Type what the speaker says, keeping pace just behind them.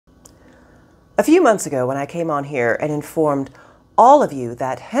A few months ago when I came on here and informed all of you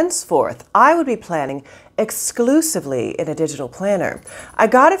that henceforth I would be planning exclusively in a digital planner, I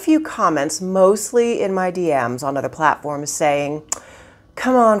got a few comments, mostly in my DMs on other platforms, saying,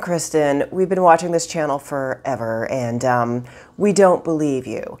 "Come on, Kristen, we've been watching this channel forever and we don't believe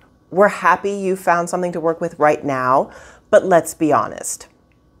you. We're happy you found something to work with right now, but let's be honest.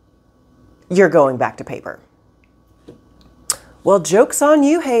 You're going back to paper." Well, joke's on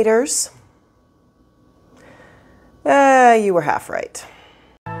you, haters. You were half right.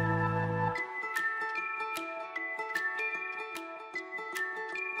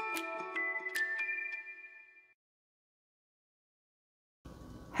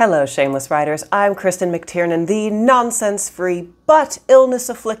 Hello, Shameless Writers. I'm Kristen McTiernan, the nonsense-free but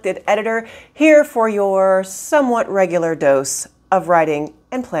illness-afflicted editor, here for your somewhat regular dose of writing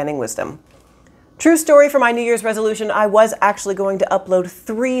and planning wisdom. True story, for my New Year's resolution, I was actually going to upload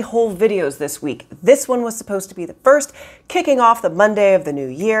 3 whole videos this week. This one was supposed to be the first, kicking off the Monday of the new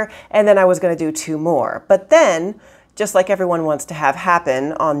year, and then I was going to do 2 more. But then, just like everyone wants to have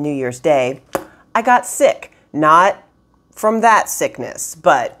happen on New Year's Day, I got sick. Not from that sickness,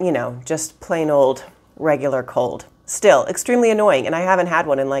 but, you know, just plain old regular cold. Still extremely annoying, and I haven't had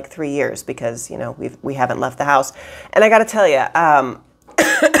one in like 3 years because, you know, we haven't left the house. And I got to tell you,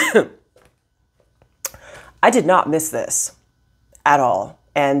 I did not miss this at all,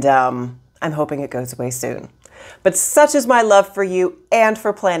 and I'm hoping it goes away soon. But such is my love for you and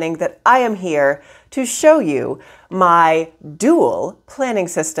for planning that I am here to show you my dual planning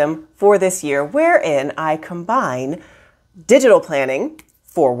system for this year, wherein I combine digital planning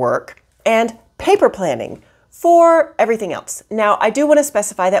for work and paper planning for everything else. Now, I do want to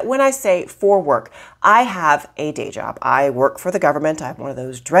specify that when I say for work, I have a day job. I work for the government. I'm one of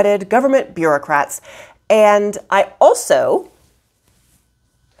those dreaded government bureaucrats. And I also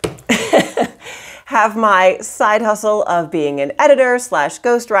have my side hustle of being an editor slash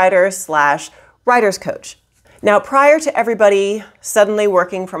ghostwriter slash writer's coach. Now, prior to everybody suddenly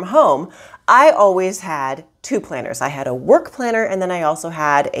working from home, I always had 2 planners. I had a work planner, and then I also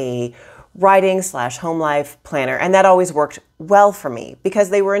had a writing slash home life planner. And that always worked well for me because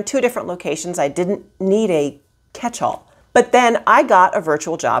they were in 2 different locations. I didn't need a catch-all. But then I got a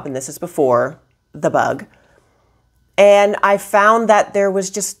virtual job, and this is before the bug. And I found that there was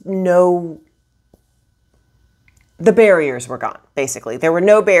just the barriers were gone, basically. There were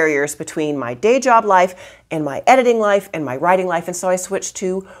no barriers between my day job life and my editing life and my writing life. And so I switched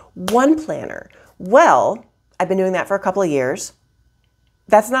to one planner. Well, I've been doing that for a couple of years.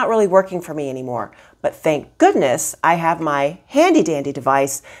 That's not really working for me anymore. But thank goodness I have my handy dandy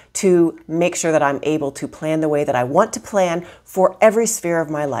device to make sure that I'm able to plan the way that I want to plan for every sphere of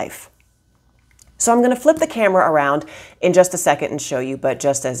my life. So I'm going to flip the camera around in just a second and show you, but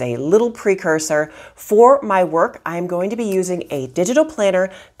just as a little precursor, for my work, I'm going to be using a digital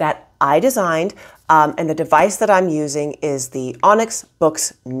planner that I designed, and the device that I'm using is the Onyx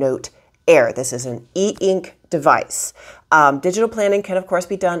boox Note Air. This is an e-ink device. Digital planning can, of course,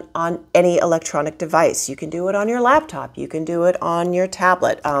 be done on any electronic device. You can do it on your laptop. You can do it on your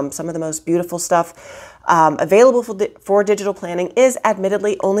tablet. Some of the most beautiful stuff available for digital planning is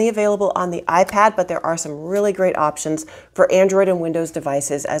admittedly only available on the iPad, but there are some really great options for Android and Windows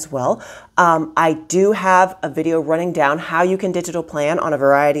devices as well. I do have a video running down how you can digital plan on a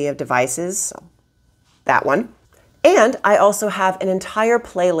variety of devices, that one. And I also have an entire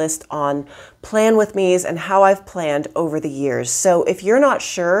playlist on plan with me's and how I've planned over the years. So if you're not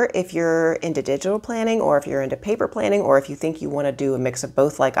sure if you're into digital planning or if you're into paper planning, or if you think you want to do a mix of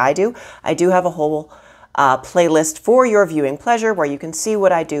both like I do have a whole playlist for your viewing pleasure where you can see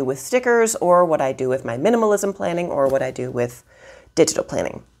what I do with stickers, or what I do with my minimalism planning, or what I do with digital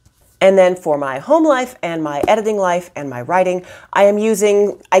planning. And then for my home life and my editing life and my writing, I am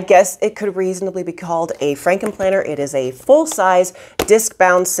using, I guess it could reasonably be called a Frankenplanner. It is a full-size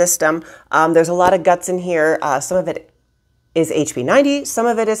disc-bound system. There's a lot of guts in here. Some of it is HB90, some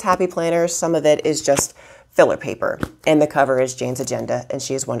of it is Happy Planners, some of it is just filler paper. And the cover is Jane's Agenda, and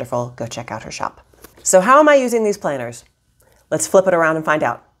she is wonderful. Go check out her shop. So how am I using these planners? Let's flip it around and find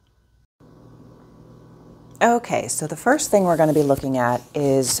out. Okay, so the first thing we're going to be looking at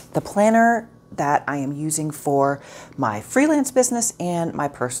is the planner that I am using for my freelance business and my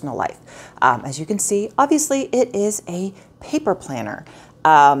personal life. As you can see, obviously it is a paper planner.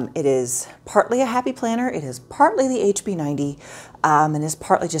 It is partly a Happy Planner, it is partly the HB90, and is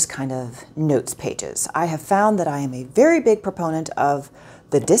partly just kind of notes pages. I have found that I am a very big proponent of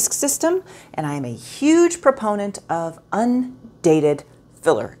the disc system, and I am a huge proponent of undated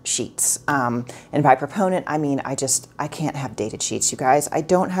filler sheets. And by proponent, I mean I can't have dated sheets, you guys. I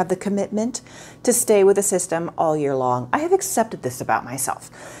don't have the commitment to stay with the system all year long. I have accepted this about myself.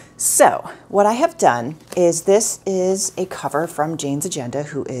 So what I have done is, this is a cover from Jane's Agenda,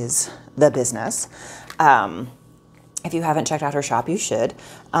 who is the business. If you haven't checked out her shop, you should.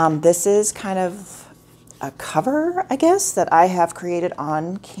 This is kind of a cover, I guess, that I have created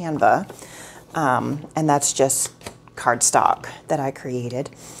on Canva. And that's just cardstock that I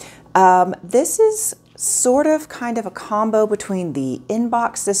created. This is sort of kind of a combo between the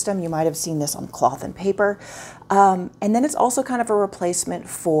inbox system. You might have seen this on cloth and paper. And then it's also kind of a replacement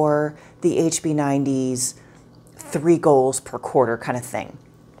for the HB90's 3 goals per quarter kind of thing.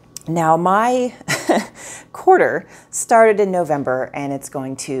 Now my quarter started in November and it's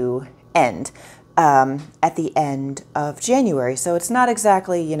going to end at the end of January. So it's not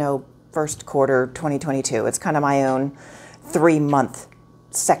exactly, you know, first quarter 2022. It's kind of my own 3-month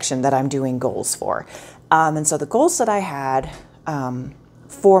section that I'm doing goals for. And so the goals that I had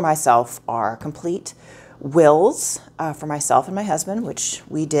for myself are complete wills for myself and my husband, which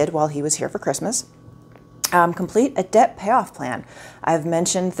we did while he was here for Christmas. Complete a debt payoff plan. I've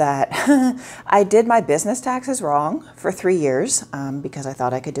mentioned that I did my business taxes wrong for 3 years because I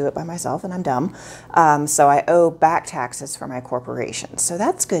thought I could do it by myself, and I'm dumb. So I owe back taxes for my corporation. So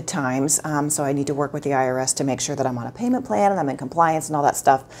that's good times. So I need to work with the IRS to make sure that I'm on a payment plan and I'm in compliance and all that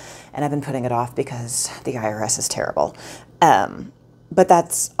stuff. And I've been putting it off because the IRS is terrible. But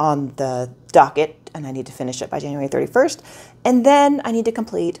that's on the docket, and I need to finish it by January 31st. And then I need to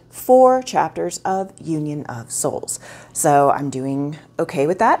complete 4 chapters of Union of Souls. So I'm doing okay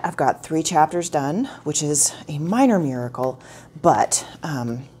with that. I've got 3 chapters done, which is a minor miracle, but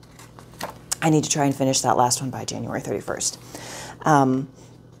I need to try and finish that last one by January 31st.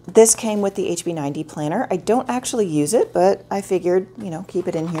 This came with the HB90 planner. I don't actually use it, but I figured, you know, keep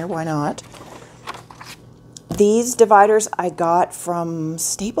it in here. Why not? These dividers I got from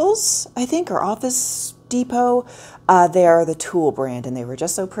Staples, I think, or Office Depot. They are the Tool brand, and they were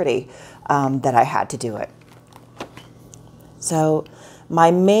just so pretty that I had to do it. So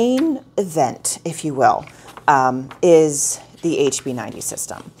my main event, if you will, is the HB90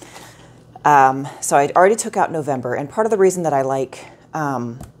 system. So I already took out November, and part of the reason that I like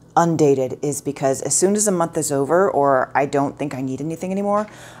undated is because as soon as a month is over, or I don't think I need anything anymore,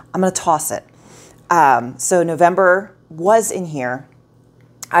 I'm going to toss it. So November was in here.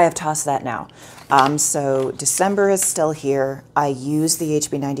 I have tossed that now. So December is still here. I use the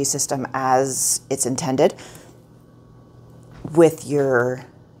HB90 system as it's intended with your,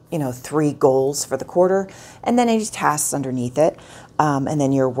 3 goals for the quarter, and then any tasks underneath it. And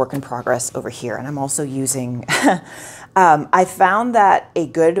then your work in progress over here. And I'm also using, I found that a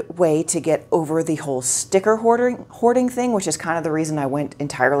good way to get over the whole sticker hoarding thing, which is kind of the reason I went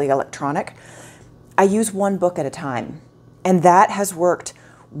entirely electronic. I use 1 book at a time, and that has worked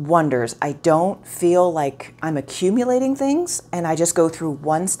wonders. I don't feel like I'm accumulating things, and I just go through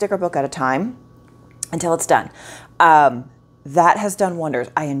 1 sticker book at a time until it's done. That has done wonders.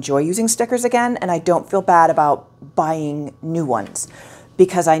 I enjoy using stickers again, and I don't feel bad about buying new ones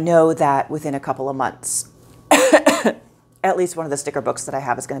because I know that within a couple of months, at least one of the sticker books that I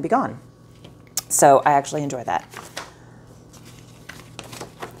have is going to be gone. So I actually enjoy that.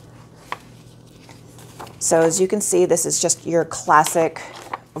 So as you can see, this is just your classic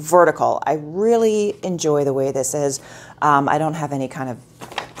vertical. I really enjoy the way this is. I don't have any kind of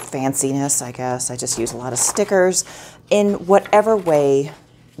fanciness, I guess. I just use a lot of stickers in whatever way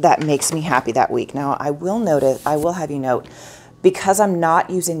that makes me happy that week. Now, I will have you note, because I'm not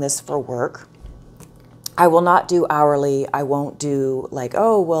using this for work, I will not do hourly. I won't do like,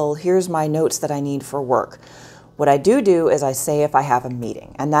 oh, well, here's my notes that I need for work. What I do is I say if I have a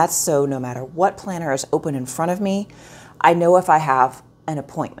meeting, and that's so no matter what planner is open in front of me, I know if I have an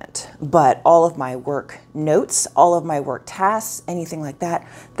appointment. But all of my work notes, all of my work tasks, anything like that,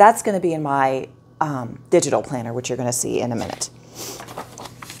 that's going to be in my digital planner, which you're going to see in a minute.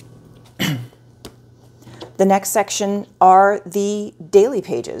 The next section are the daily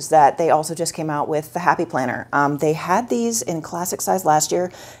pages that they also just came out with the Happy Planner. They had these in classic size last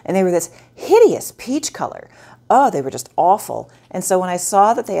year, and they were this hideous peach color. Oh, they were just awful. And so when I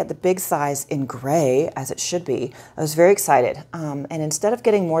saw that they had the big size in gray, as it should be, I was very excited. And instead of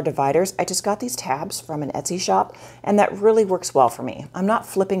getting more dividers, I just got these tabs from an Etsy shop, and that really works well for me. I'm not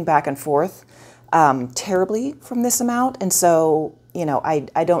flipping back and forth terribly from this amount, and so,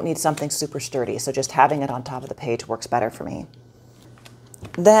 I don't need something super sturdy, so just having it on top of the page works better for me.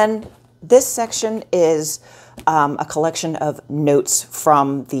 Then this section is a collection of notes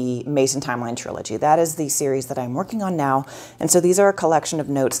from the Mason Timeline trilogy. That is the series that I'm working on now. And so these are a collection of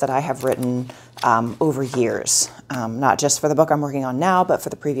notes that I have written over years, not just for the book I'm working on now, but for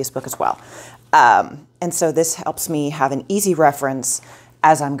the previous book as well. And so this helps me have an easy reference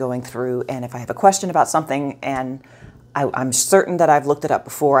as I'm going through. And if I have a question about something and I'm certain that I've looked it up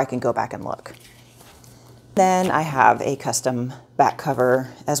before, I can go back and look. Then I have a custom back cover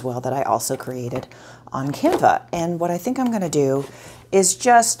as well that I also created on Canva. And what I think I'm going to do is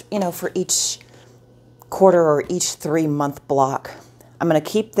just, for each quarter or each 3-month block, I'm going to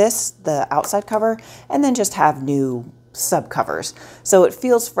keep this, the outside cover, and then just have new subcovers. So it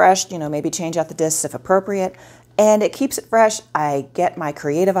feels fresh, maybe change out the discs if appropriate, and it keeps it fresh. I get my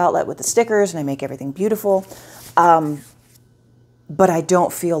creative outlet with the stickers and I make everything beautiful. But I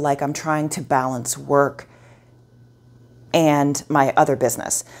don't feel like I'm trying to balance work and my other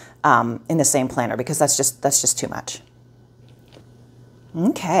business in the same planner, because that's just too much.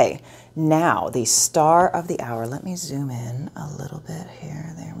 Okay, now the star of the hour. Let me zoom in a little bit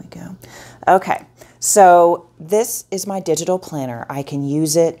here. There we go. Okay, so this is my digital planner. I can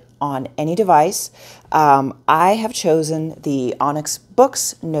use it on any device. I have chosen the Onyx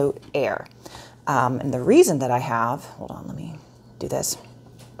boox Note Air. And the reason that I have, hold on, let me do this,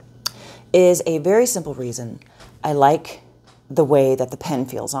 is a very simple reason. I like the way that the pen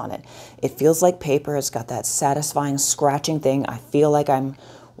feels on it. It feels like paper. It's got that satisfying scratching thing. I feel like I'm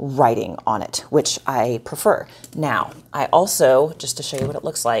writing on it, which I prefer. Now, I also, just to show you what it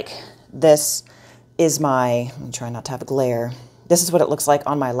looks like, this is my, let me try not to have a glare. This is what it looks like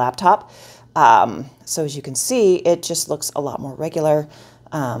on my laptop. So as you can see, it just looks a lot more regular.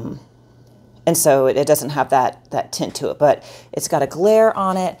 And so it doesn't have that tint to it, but it's got a glare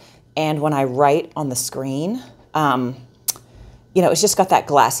on it. And when I write on the screen, it's just got that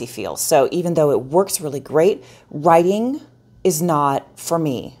glassy feel. So even though it works really great, writing is not for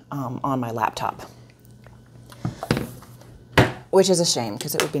me on my laptop, which is a shame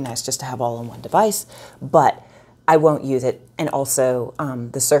because it would be nice just to have all on one device, but I won't use it. And also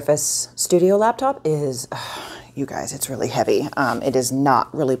the Surface Studio laptop is, you guys, it's really heavy. It is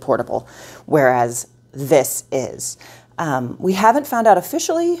not really portable, whereas this is. We haven't found out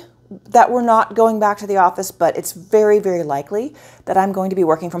officially that we're not going back to the office, but it's very, very likely that I'm going to be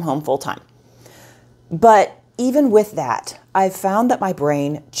working from home full time. But even with that, I've found that my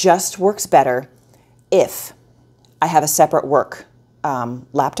brain just works better if I have a separate work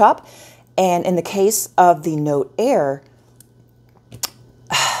laptop. And in the case of the Note Air,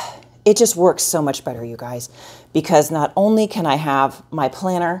 it just works so much better, you guys, because not only can I have my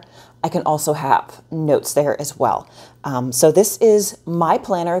planner, I can also have notes there as well. So this is my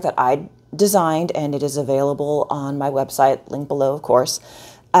planner that I designed, and it is available on my website, link below, of course.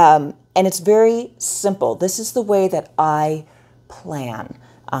 And it's very simple. This is the way that I plan.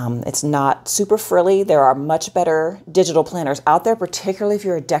 It's not super frilly. There are much better digital planners out there, particularly if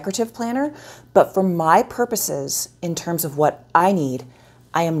you're a decorative planner. But for my purposes, in terms of what I need,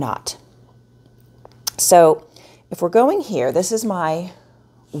 I am not. So if we're going here, this is my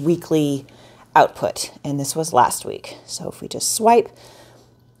weekly output, and this was last week. So if we just swipe,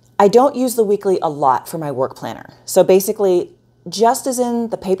 I don't use the weekly a lot for my work planner. So basically, just as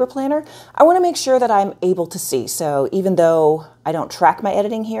in the paper planner, I want to make sure that I'm able to see. So even though I don't track my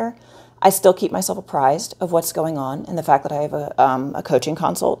editing here, I still keep myself apprised of what's going on and the fact that I have a coaching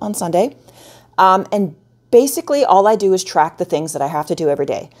consult on Sunday. And basically all I do is track the things that I have to do every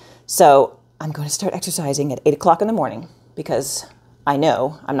day. So I'm going to start exercising at 8 o'clock in the morning because I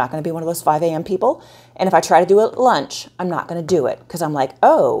know I'm not going to be one of those 5 a.m. people. And if I try to do it at lunch, I'm not going to do it because I'm like,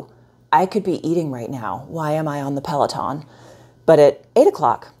 oh, I could be eating right now. Why am I on the Peloton? But at 8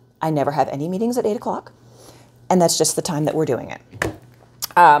 o'clock, I never have any meetings at 8 o'clock. And that's just the time that we're doing it.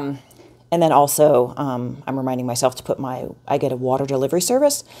 And then also, I'm reminding myself to put I get a water delivery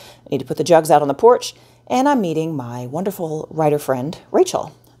service. I need to put the jugs out on the porch. And I'm meeting my wonderful writer friend,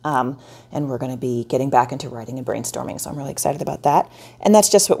 Rachel. And we're going to be getting back into writing and brainstorming. So I'm really excited about that. And that's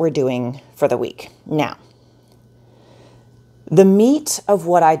just what we're doing for the week. Now, the meat of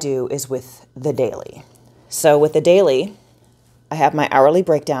what I do is with the daily. So with the daily, I have my hourly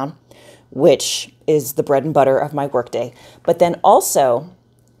breakdown, which is the bread and butter of my workday. But then also,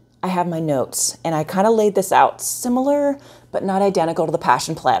 I have my notes, and I kind of laid this out similar, but not identical to the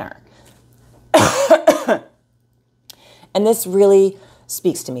Passion Planner. And this really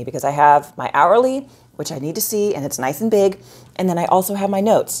speaks to me because I have my hourly, which I need to see, and it's nice and big. And then I also have my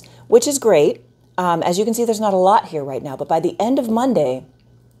notes, which is great. As you can see, there's not a lot here right now, but by the end of Monday,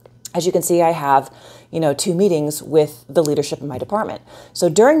 as you can see, I have, 2 meetings with the leadership in my department. So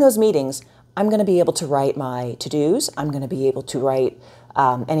during those meetings, I'm going to be able to write my to-dos. I'm going to be able to write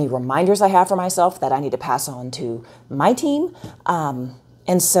any reminders I have for myself that I need to pass on to my team.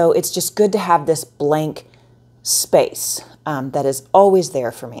 And so it's just good to have this blank space that is always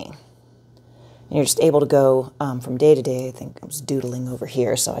there for me. And you're just able to go from day to day. I think I was doodling over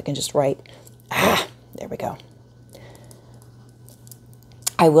here, so I can just write. There we go.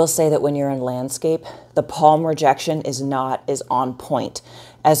 I will say that when you're in landscape, the palm rejection is not as on point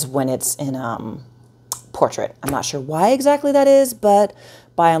as when it's in portrait. I'm not sure why exactly that is, but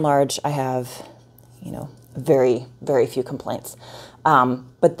by and large, I have, very, very few complaints.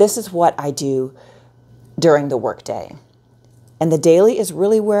 But this is what I do during the workday. And the daily is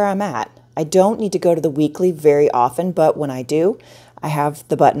really where I'm at. I don't need to go to the weekly very often, but when I do, I have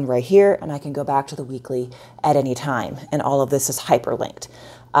the button right here and I can go back to the weekly at any time. And all of this is hyperlinked.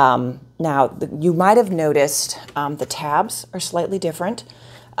 Now, you might have noticed the tabs are slightly different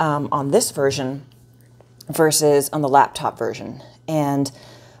on this version versus on the laptop version. And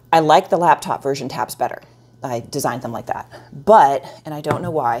I like the laptop version tabs better. I designed them like that. But, and I don't know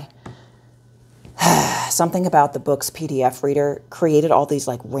why, something about the boox PDF reader created all these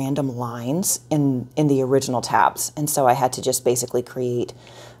like random lines in the original tabs. And so I had to just basically create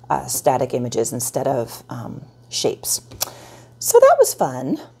static images instead of shapes. So that was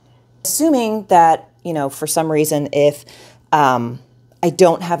fun. Assuming that, for some reason, if I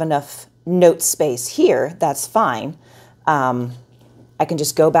don't have enough note space here, that's fine. I can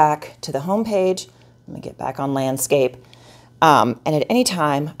just go back to the home page. Let me get back on landscape. And at any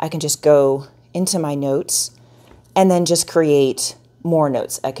time, I can just go into my notes and then just create more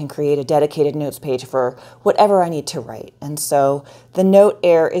notes. I can create a dedicated notes page for whatever I need to write. And so the note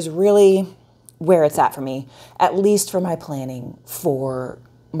air is really where it's at for me, at least for my planning for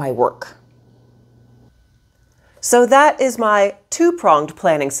my work. So that is my two-pronged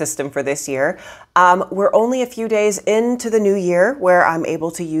planning system for this year. We're only a few days into the new year where I'm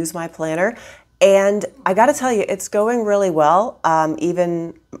able to use my planner. And I got to tell you, it's going really well.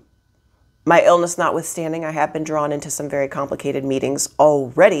 Even my illness notwithstanding, I have been drawn into some very complicated meetings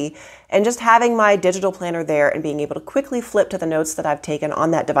already. And just having my digital planner there and being able to quickly flip to the notes that I've taken on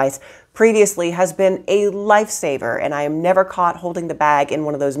that device previously has been a lifesaver. And I am never caught holding the bag in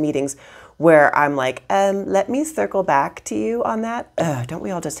one of those meetings where I'm like, let me circle back to you on that. Don't we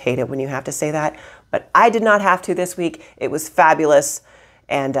all just hate it when you have to say that? But I did not have to this week. It was fabulous.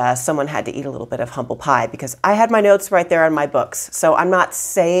 And someone had to eat a little bit of humble pie because I had my notes right there on my books. So I'm not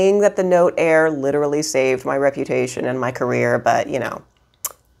saying that the note air literally saved my reputation and my career, but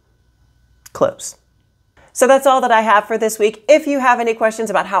close. So that's all that I have for this week. If you have any questions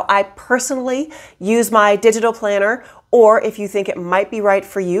about how I personally use my digital planner, or if you think it might be right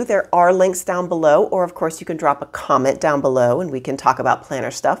for you, there are links down below. Or of course, you can drop a comment down below and we can talk about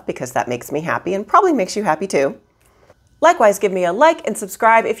planner stuff because that makes me happy and probably makes you happy too. Likewise, give me a like and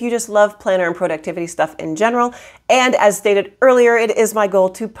subscribe if you just love planner and productivity stuff in general. And as stated earlier, it is my goal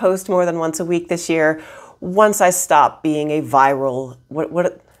to post more than once a week this year once I stop being a viral,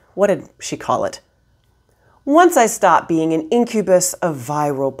 what did she call it? Once I stop being an incubus of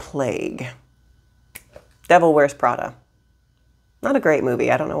viral plague. Devil Wears Prada. Not a great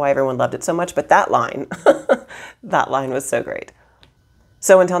movie. I don't know why everyone loved it so much, but that line, that line was so great.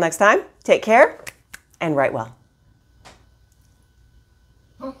 So until next time, take care and write well.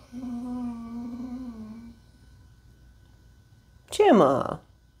 Gemma,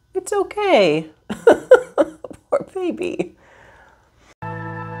 it's okay. Poor baby.